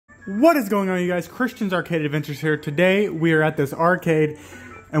What is going on, you guys? Christian's Arcade Adventures here. Today we are at this arcade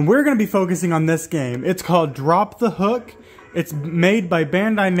and we're going to be focusing on this game. It's called Drop the Hook. It's made by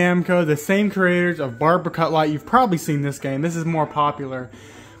Bandai Namco, the same creators of Barb Cut Light. You've probably seen this game. This is more popular.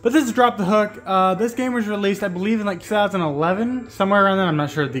 But this is Drop the Hook. This game was released, I believe, in like 2011, somewhere around then. I'm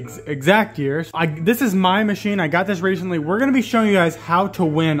not sure the exact years. This is my machine. I got this recently. We're going to be showing you guys how to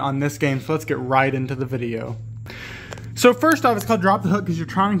win on this game, so let's get right into the video. So first off, it's called Drop the Hook because you're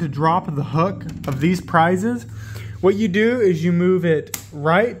trying to drop the hook of these prizes. What you do is you move it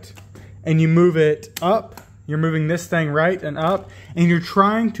right and you move it up. You're moving this thing right and up, and you're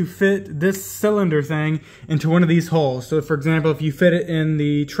trying to fit this cylinder thing into one of these holes. So for example, if you fit it in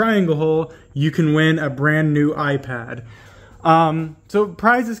the triangle hole, you can win a brand new iPad. So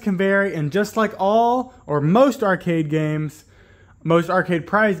prizes can vary, and just like all or most arcade games, most arcade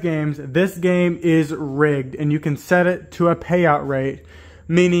prize games, this game is rigged, and you can set it to a payout rate,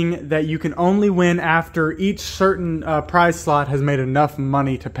 meaning that you can only win after each certain prize slot has made enough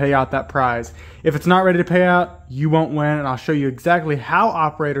money to pay out that prize. If it's not ready to pay out, you won't win, and I'll show you exactly how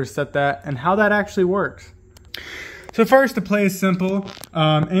operators set that and how that actually works. So first, the play is simple.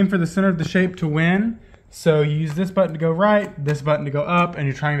 Aim for the center of the shape to win. So you use this button to go right, this button to go up, and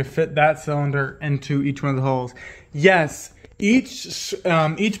you're trying to fit that cylinder into each one of the holes. Yes, each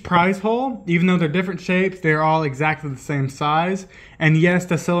prize hole, even though they're different shapes, they're all exactly the same size. And yes,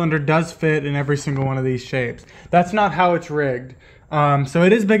 the cylinder does fit in every single one of these shapes. That's not how it's rigged. So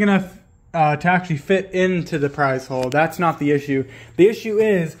it is big enough to actually fit into the prize hole. That's not the issue. The issue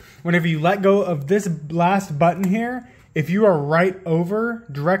is whenever you let go of this last button here, if you are right over,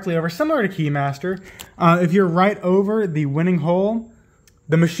 directly over, similar to Keymaster, if you're right over the winning hole,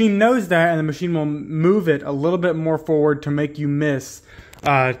 the machine knows that, and the machine will move it a little bit more forward to make you miss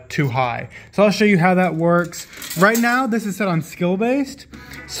too high. So I'll show you how that works. Right now, this is set on skill-based.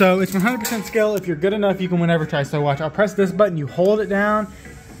 So it's 100% skill. If you're good enough, you can win every try. So watch, I'll press this button, you hold it down,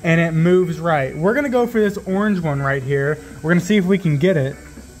 and it moves right. We're gonna go for this orange one right here. We're gonna see if we can get it.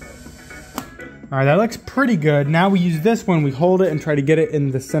 All right, that looks pretty good. Now we use this one, we hold it and try to get it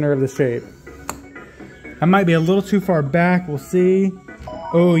in the center of the shape. I might be a little too far back, we'll see.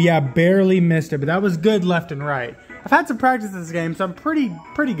 Oh yeah, barely missed it, but that was good left and right. I've had some practice in this game, so I'm pretty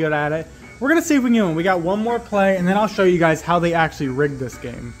good at it. We're gonna see if we can win. We got one more play, and then I'll show you guys how they actually rigged this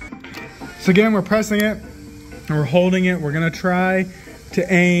game. So again, we're pressing it, and we're holding it. We're gonna try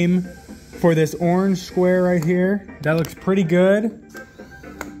to aim for this orange square right here. That looks pretty good.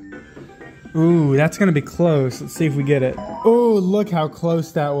 Ooh, that's gonna be close. Let's see if we get it. Oh, look how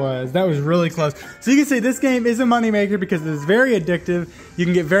close that was. That was really close. So you can see this game is a moneymaker because it's very addictive. You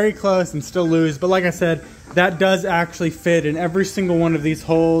can get very close and still lose. But like I said, that does actually fit in every single one of these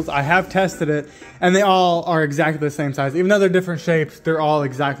holes. I have tested it, and they all are exactly the same size. Even though they're different shapes, they're all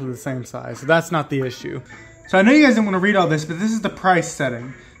exactly the same size. So that's not the issue. So I know you guys don't want to read all this, but this is the price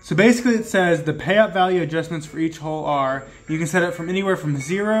setting. So basically it says the payout value adjustments for each hole are, you can set it from anywhere from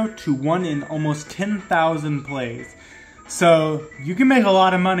 0 to 1 in almost 10,000 plays. So you can make a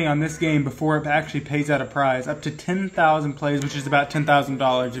lot of money on this game before it actually pays out a prize, up to 10,000 plays, which is about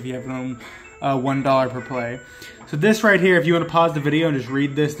 $10,000 if you have $1 per play. So this right here, if you want to pause the video and just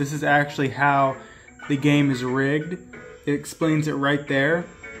read this, this is actually how the game is rigged. It explains it right there.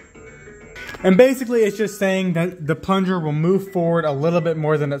 And basically it's just saying that the plunger will move forward a little bit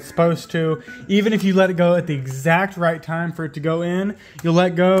more than it's supposed to. Even if you let it go at the exact right time for it to go in, you'll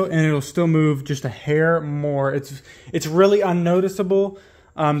let go and it'll still move just a hair more. It's really unnoticeable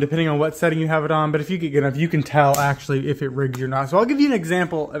depending on what setting you have it on, but if you get good enough, you can tell actually if it rigs you or not. So I'll give you an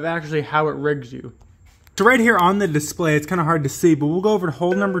example of actually how it rigs you. So right here on the display, it's kind of hard to see, but we'll go over to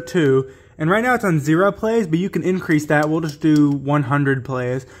hole number 2. And right now it's on 0 plays, but you can increase that. We'll just do 100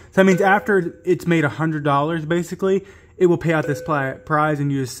 plays. So that means after it's made $100, basically, it will pay out this prize,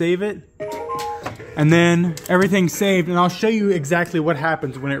 and you just save it. And then everything's saved, and I'll show you exactly what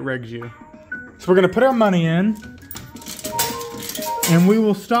happens when it rigs you. So we're gonna put our money in, and we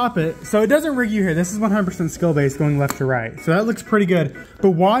will stop it. So it doesn't rig you here. This is 100% skill-based going left to right. So that looks pretty good.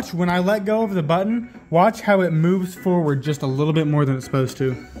 But watch, when I let go of the button, watch how it moves forward just a little bit more than it's supposed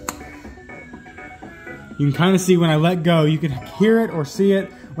to. You can kind of see when I let go, you can hear it or see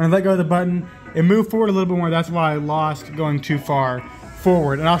it. When I let go of the button, it moved forward a little bit more. That's why I lost going too far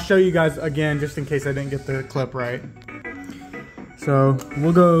forward. And I'll show you guys again, just in case I didn't get the clip right. So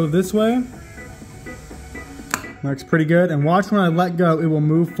we'll go this way. Looks pretty good. And watch when I let go, it will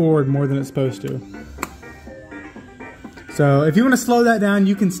move forward more than it's supposed to. So if you want to slow that down,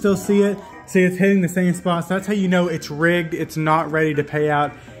 you can still see it. See, it's hitting the same spot. So that's how you know it's rigged. It's not ready to pay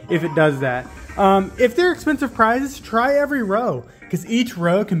out if it does that. If they're expensive prizes, try every row, because each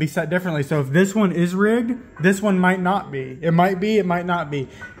row can be set differently. So if this one is rigged, this one might not be. It might be, it might not be.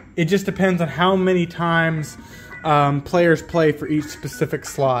 It just depends on how many times players play for each specific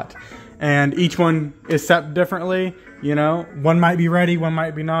slot. And each one is set differently, you know. One might be ready, one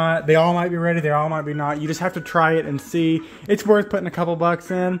might be not. They all might be ready, they all might be not. You just have to try it and see. It's worth putting a couple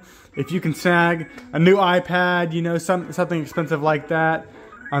bucks in. If you can snag a new iPad, you know, something expensive like that,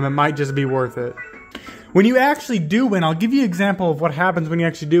 it might just be worth it. When you actually do win, I'll give you an example of what happens when you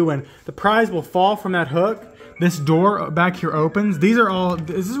actually do win. The prize will fall from that hook. This door back here opens. This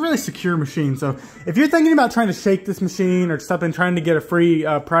is a really secure machine. So if you're thinking about trying to shake this machine or something, trying to get a free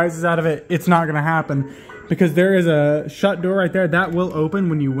prizes out of it, it's not gonna happen, because there is a shut door right there that will open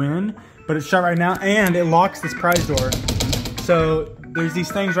when you win, but it's shut right now, and it locks this prize door. So there's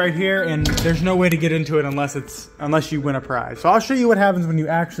these things right here, and there's no way to get into it unless you win a prize. So I'll show you what happens when you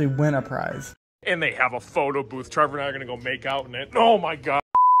actually win a prize. And they have a photo booth. Trevor and I are gonna go make out in it. Oh my God.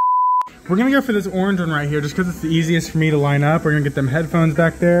 We're gonna go for this orange one right here, just because it's the easiest for me to line up. We're gonna get them headphones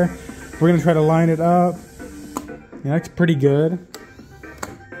back there. We're gonna try to line it up. Yeah, that's pretty good.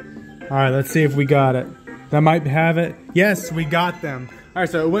 All right, let's see if we got it. That might have it. Yes, we got them. All right,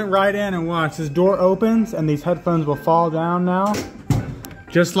 so it went right in, and watch, this door opens and these headphones will fall down now.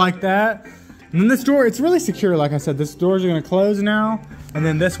 Just like that. And then this door, it's really secure, like I said. This doors are gonna close now, and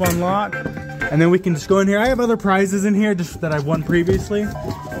then this one lock. And then we can just go in here. I have other prizes in here just that I've won previously.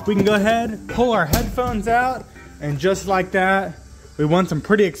 We can go ahead, pull our headphones out, and just like that, we won some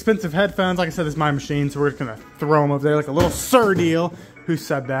pretty expensive headphones. Like I said, this is my machine, so we're just gonna throw them over there like a little Sir deal. Who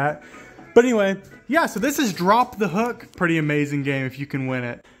said that? But anyway, yeah, so this is Drop the Hook. Pretty amazing game if you can win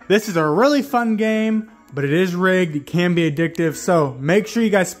it. This is a really fun game, but it is rigged. It can be addictive, so make sure you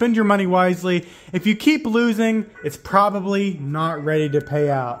guys spend your money wisely. If you keep losing, it's probably not ready to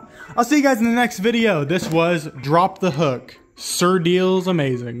pay out. I'll see you guys in the next video. This was Drop the Hook. Sir Deal's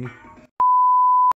amazing.